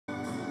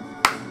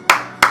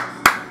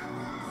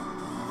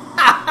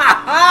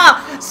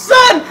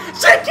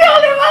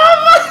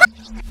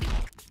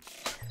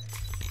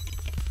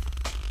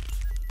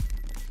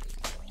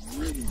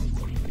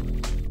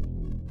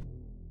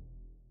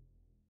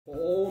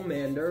Oh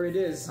man, there it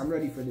is. I'm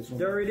ready for this one.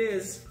 There it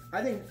is.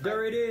 I think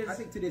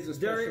today's a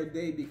special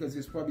day because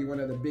it's probably one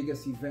of the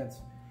biggest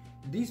events.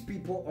 These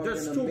people are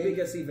There's two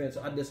biggest events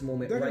at this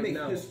moment they're right gonna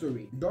now. make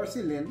history.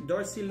 Darcy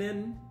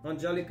Lynn,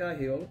 Angelica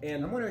Hale,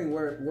 and I'm wondering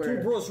where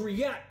Two Bros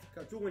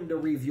React doing the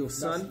review,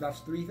 son. That's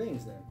three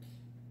things then.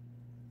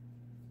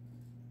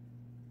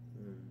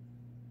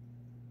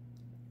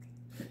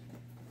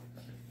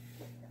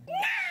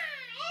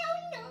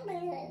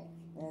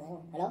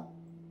 Hello?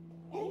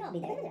 Hey, I'll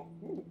be there.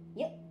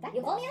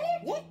 You called me earlier?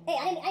 Yeah. Hey,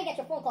 I didn't get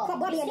your phone call.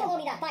 You still owe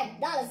me that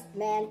 $5.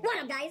 Man. What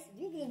up, guys?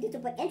 You need to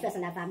put interest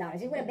on that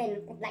 $5. It would have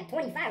been like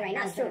 25 right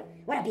now. That's true.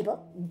 What up,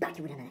 people? Back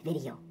to another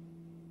video.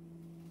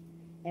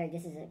 Eric,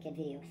 this is a kid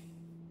video.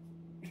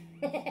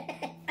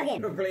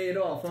 Again. Play it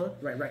off, huh?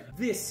 Right.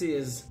 This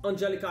is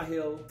Angelica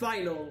Hale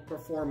final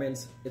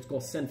performance. It's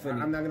called Symphony.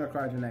 I'm not gonna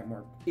cry tonight,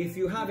 Mark. If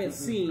you haven't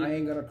seen, I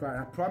ain't gonna cry.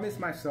 I promise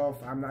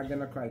myself I'm not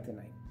gonna cry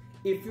tonight.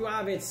 If you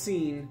haven't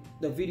seen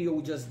the video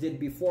we just did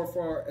before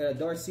for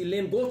Darcy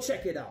Lynn, go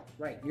check it out.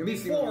 Right. You're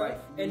before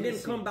and then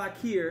come back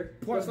here.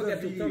 Don't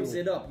forget to thumbs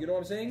it up. You know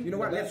what I'm saying? You know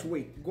what? Let's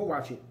wait. Go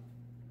watch it.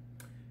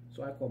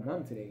 So I called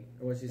Mom today.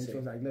 What'd she say? She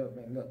was like, "Look,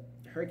 man, look,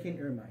 Hurricane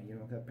Irma, you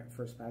know,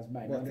 first passed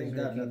by. Well, thank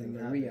God nothing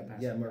Maria passed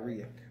by. Yeah,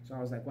 Maria. So I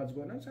was like, what's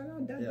going on? So no,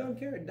 Dad don't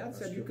care. Dad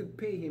said you could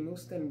pay him. He'll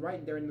stand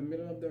right there in the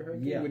middle of the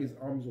hurricane with his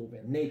arms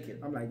open,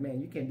 naked. I'm like,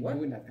 man, you can't be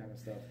doing that kind of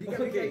stuff. You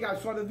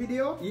guys saw the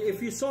video?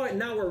 If you saw it,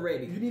 now we're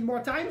ready. You need more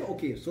time?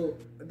 Okay, so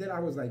then I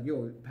was like,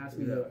 yo, pass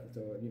me the,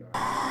 you know.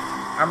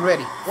 I'm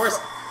ready. Where's?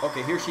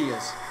 Okay, here she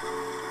is.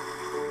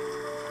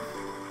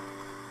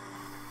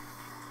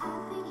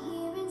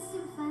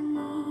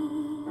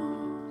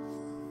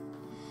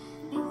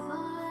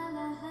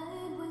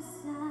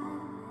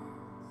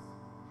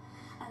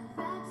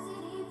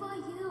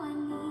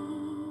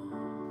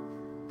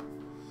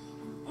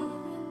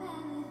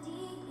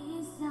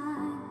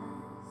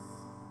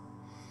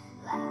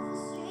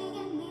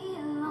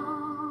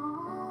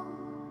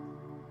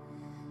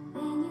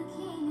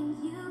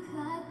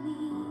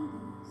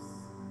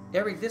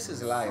 Eric, this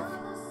is live.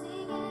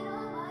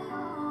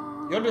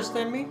 You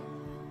understand me?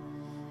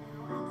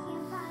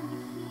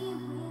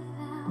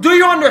 Do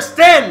you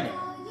understand?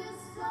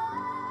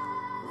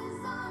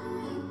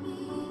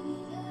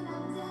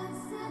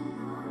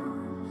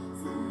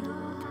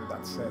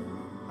 That's it.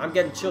 I'm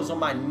getting chills on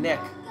my neck.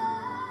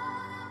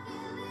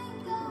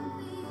 I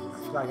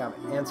feel like I have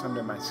ants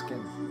under my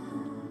skin.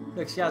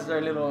 Look, she has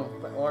her little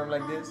arm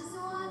like this.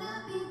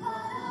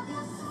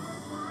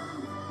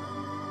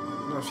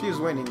 No, she's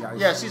winning, guys.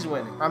 Yeah, she's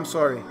winning. I'm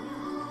sorry.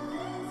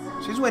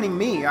 She's winning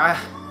me.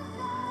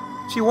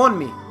 She won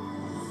me.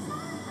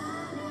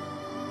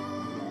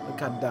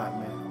 Look at that,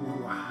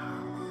 man.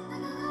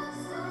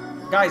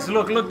 Wow. Guys,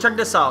 look, check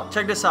this out.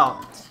 Check this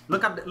out.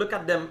 Look at them. Look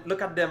at them. Look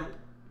at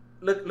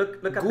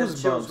them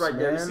chills right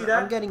there. You see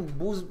that? I'm getting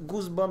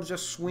goosebumps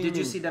just swinging. Did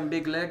you see them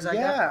big legs like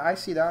that? Yeah, I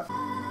see that.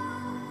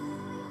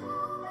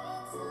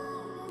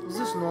 Is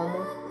this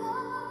normal?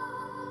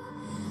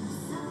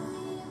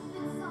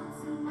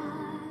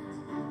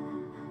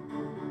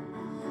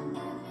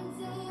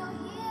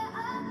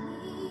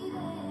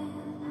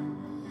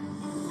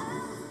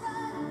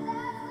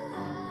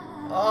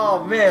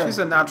 Oh man, she's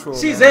a natural.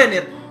 She's man. in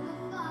it.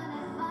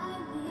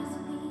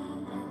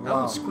 Wow. I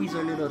would squeeze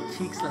her little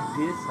cheeks like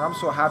this. I'm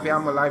so happy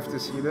I'm alive to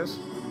see this.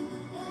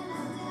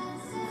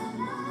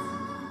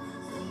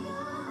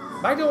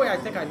 By the way, I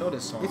think I know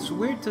this song. It's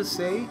weird to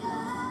say.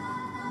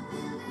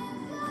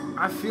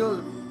 I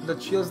feel the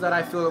chills that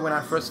I feel when I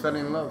first fell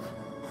in love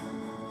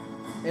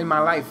in my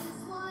life.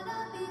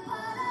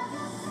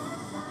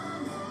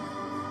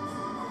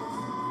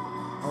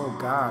 Oh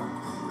God.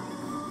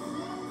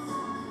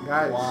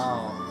 Guys,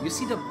 wow! You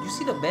see the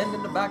bend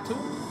in the back too?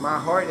 My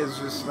heart is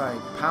just like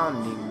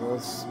pounding. Bro.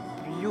 It's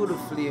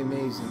beautifully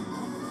amazing.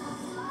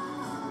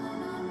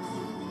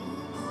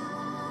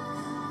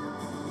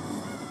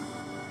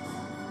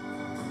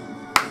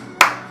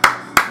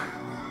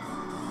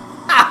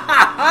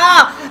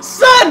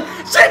 Son,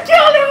 she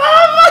killed him!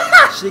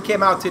 She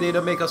came out today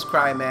to make us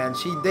cry, man.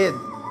 She did.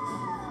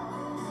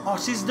 Oh,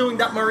 she's doing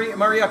that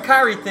Maria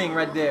Carey thing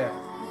right there.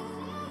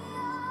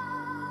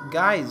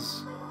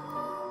 Guys.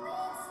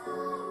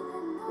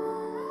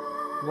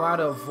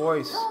 What a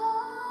voice.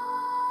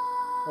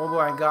 Oh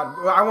my God.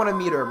 I want to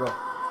meet her, bro.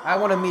 I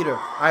want to meet her.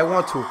 I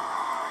want to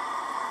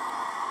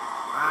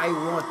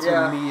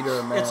meet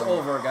her, man. It's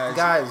over, guys.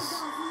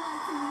 Guys.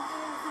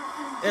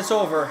 It's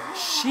over.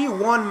 She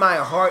won my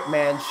heart,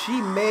 man.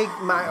 She made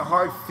my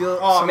heart feel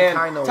some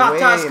kind of way,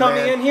 Tata's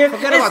coming in here.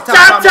 Forget it's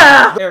about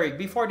Tata! Eric,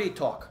 before they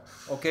talk,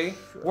 okay?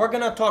 We're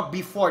gonna talk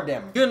before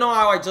them. You know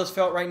how I just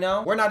felt right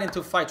now? We're not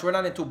into fights. We're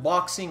not into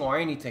boxing or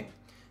anything.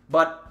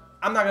 But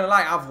I'm not gonna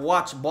lie, I've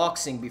watched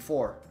boxing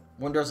before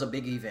when there's a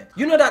big event.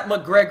 You know that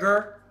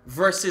McGregor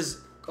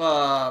versus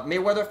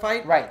Mayweather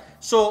fight? Right.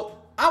 So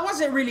I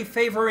wasn't really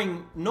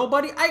favoring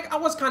nobody. I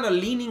was kind of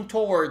leaning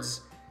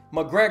towards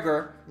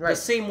McGregor the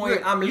same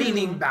way I'm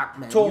leaning back,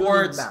 man.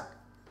 towards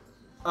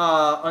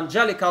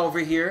Angelica over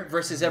here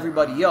versus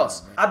everybody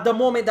else. At the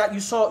moment that you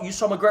saw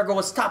McGregor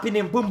was stopping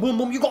him, boom, boom,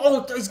 boom, you go,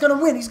 oh, he's gonna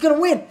win, he's gonna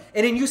win.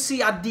 And then you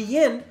see at the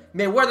end,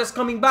 Mayweather's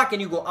coming back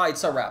and you go, ah,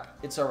 it's a wrap,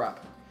 it's a wrap.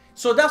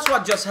 So that's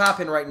what just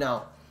happened right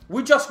now.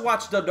 We just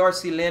watched the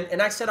Darcy Lynn,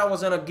 and I said I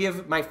was gonna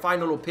give my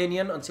final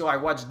opinion until I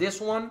watched this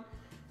one.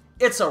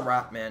 It's a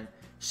wrap, man.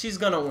 She's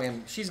gonna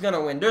win. She's gonna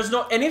win. There's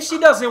no, and if she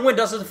doesn't win,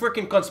 that's a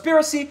freaking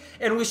conspiracy,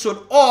 and we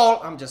should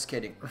all, I'm just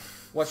kidding.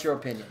 What's your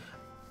opinion?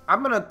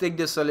 I'm gonna take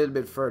this a little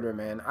bit further,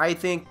 man. I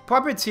think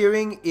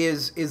puppeteering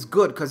is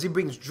good because it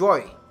brings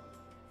joy,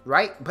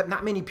 right? But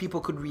not many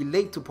people could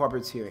relate to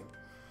puppeteering.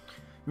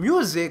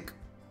 Music,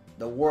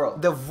 The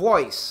world. the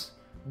voice,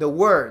 the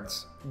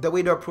words, the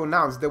way they're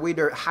pronounced, the way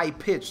they're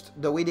high-pitched,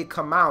 the way they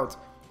come out,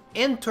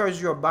 enters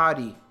your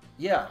body.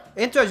 Yeah.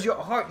 Enters your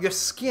heart, your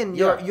skin,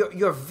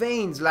 your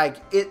veins,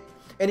 like it,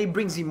 and it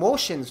brings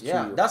emotions to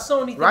you. That's the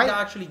only thing right? that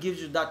actually gives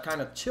you that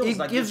kind of chills. It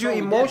like gives you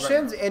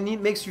emotions, and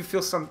it makes you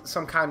feel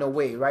some kind of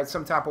way, right?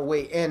 Some type of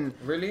way. And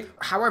really,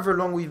 however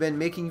long we've been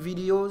making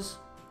videos,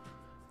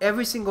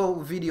 every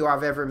single video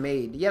I've ever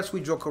made, yes,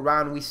 we joke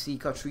around, we see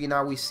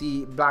Katrina, we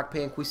see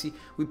Blackpink,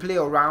 we play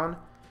around,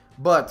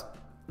 but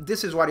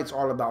this is what it's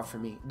all about for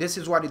me. This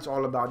is what it's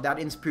all about. That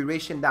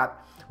inspiration that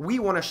we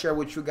want to share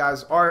with you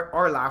guys,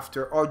 our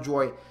laughter, our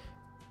joy.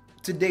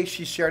 Today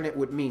she's sharing it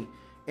with me.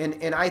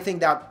 And I think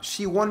that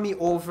she won me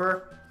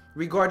over,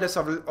 regardless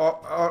of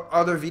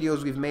other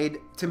videos we've made.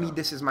 To me,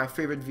 this is my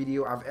favorite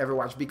video I've ever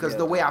watched, because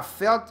the way I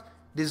felt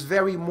this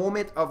very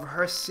moment of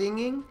her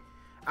singing,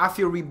 I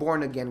feel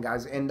reborn again,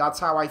 guys. And that's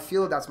how I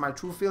feel. That's my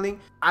true feeling.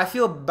 I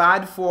feel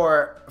bad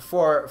for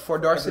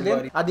Darcy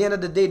Lynn. At the end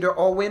of the day, they're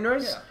all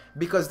winners.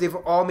 Because they've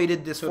all made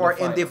it this far,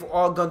 and they've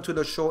all gone to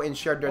the show and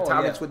shared their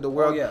talents with the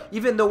world.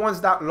 Even the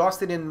ones that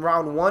lost it in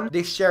round one,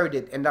 they shared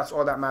it, and that's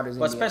all that matters.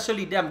 But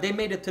especially them, they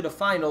made it to the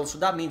finals, so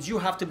that means you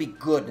have to be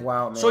good.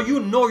 Wow, man. So you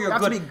know you're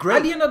good. To be great.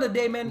 At the end of the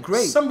day, man,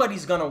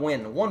 somebody's gonna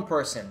win, one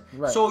person.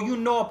 Right. So you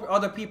know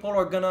other people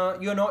are gonna,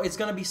 you know, it's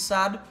gonna be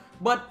sad,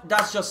 but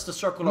that's just the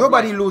circle of life.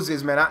 Nobody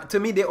loses, man. To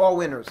me, they're all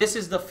winners. This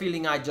is the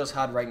feeling I just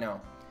had right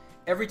now.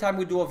 Every time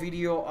we do a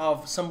video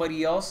of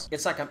somebody else,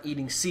 it's like I'm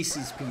eating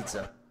Cece's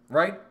pizza,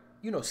 right?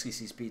 You know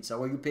Cece's Pizza,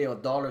 where you pay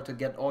 $1 to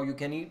get all you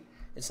can eat.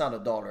 It's not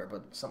 $1,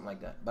 but something like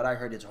that. But I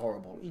heard it's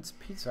horrible. It's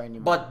pizza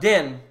anymore. But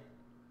then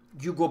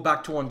you go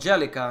back to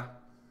Angelica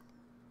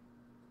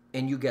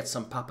and you get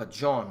some Papa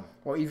John.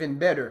 Or even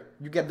better,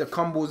 you get the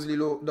combos,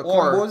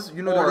 combos.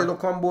 You know the little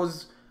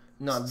combos.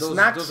 No,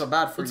 snacks. Those are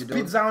bad for it's you. It's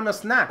pizza on a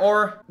snack.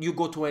 Or you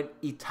go to an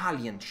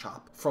Italian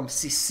shop from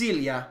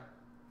Sicilia.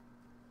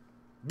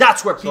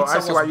 That's where pizza was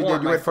born. So I see what you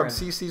did. You went from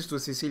Cece's to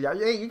Sicilia.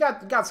 Yeah, you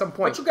got some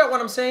point. But you get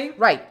what I'm saying,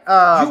 right?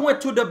 You went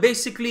to the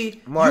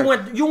basically.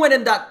 You went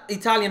in that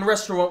Italian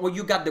restaurant where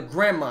you got the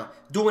grandma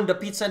doing the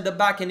pizza in the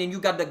back, and then you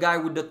got the guy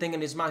with the thing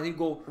in his mouth. You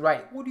go,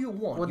 right? What do you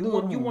want?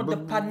 You want the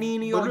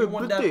panini, or you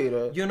want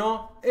that? You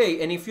know,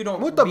 hey, and if you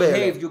don't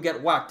behave, you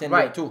get whacked in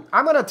there too.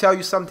 I'm gonna tell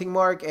you something,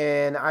 Mark,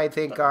 and I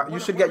think you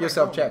should get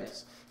yourself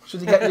checked.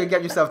 Should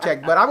get yourself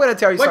checked. But I'm gonna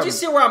tell you something. But you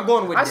see where I'm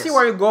going with this. I see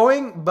where you're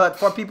going, but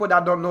for people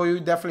that don't know you,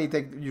 definitely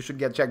think you should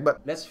get checked.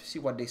 But let's see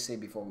what they say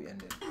before we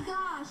end it. Oh my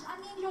gosh,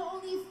 I mean, you're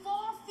only 4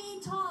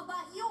 feet tall,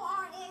 but you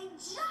are a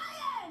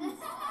giant!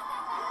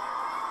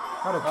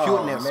 What a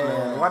cuteness,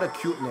 man. What a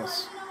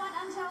cuteness. You know what,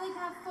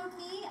 Angelica, for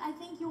me, I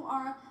think you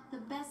are the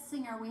best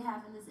singer we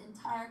have in this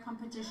entire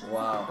competition.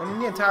 Wow. And in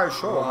the entire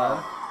show,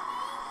 man.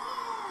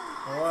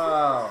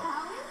 Wow.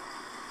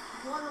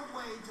 What a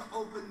way to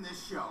open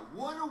this show.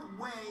 What a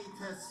way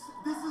to...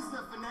 This is the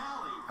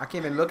finale. I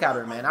can't even look at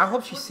her, man. I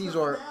hope she sees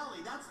or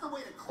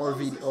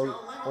video.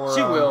 Or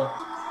she will.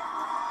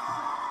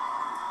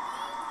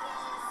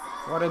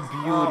 What a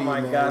beauty,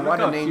 man. God,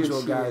 what an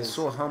angel, guys.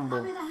 So humble.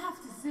 I mean, I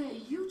have to say,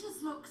 you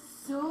just look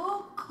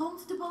so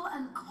comfortable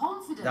and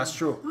confident. That's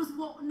true. There was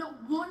not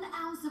 1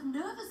 ounce of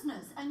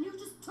nervousness, and you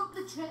just took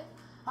the chip.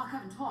 I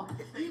can't talk.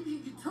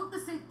 You took the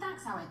stage.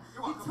 Thanks, Harry.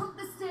 You took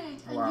the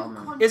stage and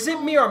you Is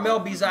it me or Mel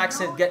B's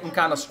accent getting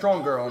kind of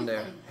stronger on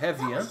there?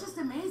 Heavy, huh? It's just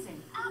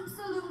amazing.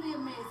 Absolutely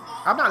amazing.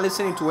 I'm not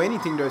listening to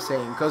anything they're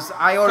saying because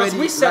I already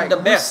we said the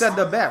best. We said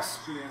the best.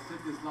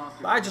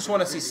 I just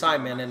want to see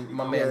Simon and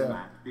my man.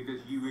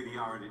 Because you really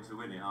are in it to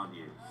win it, aren't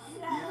you?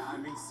 Yeah, I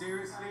mean,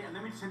 seriously. And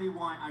let me tell you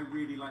why I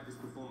really like this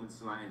performance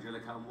tonight,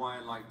 Angelica, and why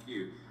I like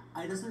you.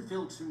 It doesn't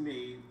feel to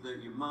me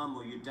that your mum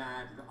or your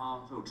dad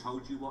asked or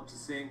told you what to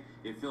sing.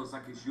 It feels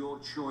like it's your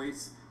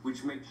choice,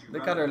 which makes you...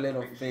 Look at her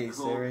little face,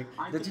 cool. Eric.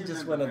 Did you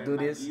just want to do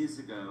this? Years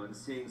ago and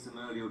seeing some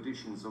early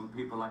auditions on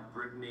people like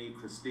Britney,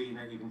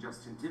 Christina, even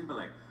Justin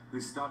Timberlake,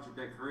 who started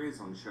their careers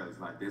on shows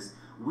like this.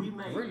 We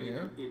may,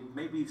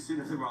 maybe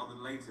sooner rather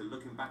than later,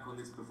 looking back on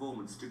this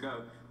performance to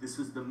go, this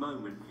was the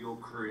moment your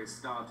career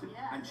started.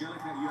 Yeah.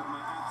 Angelica, you have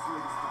my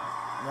absolute respect.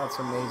 That's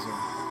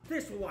amazing.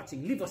 Thanks for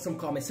watching. Leave us some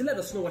comments and let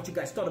us know what you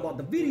guys thought about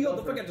the video.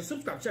 Don't forget to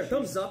subscribe, share,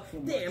 thumbs up.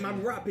 Damn,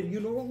 I'm rapping, you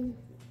know. I'm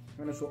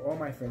gonna show all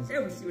my friends.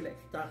 And we'll see you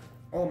next time.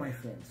 All my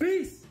friends.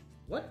 Peace.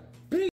 What?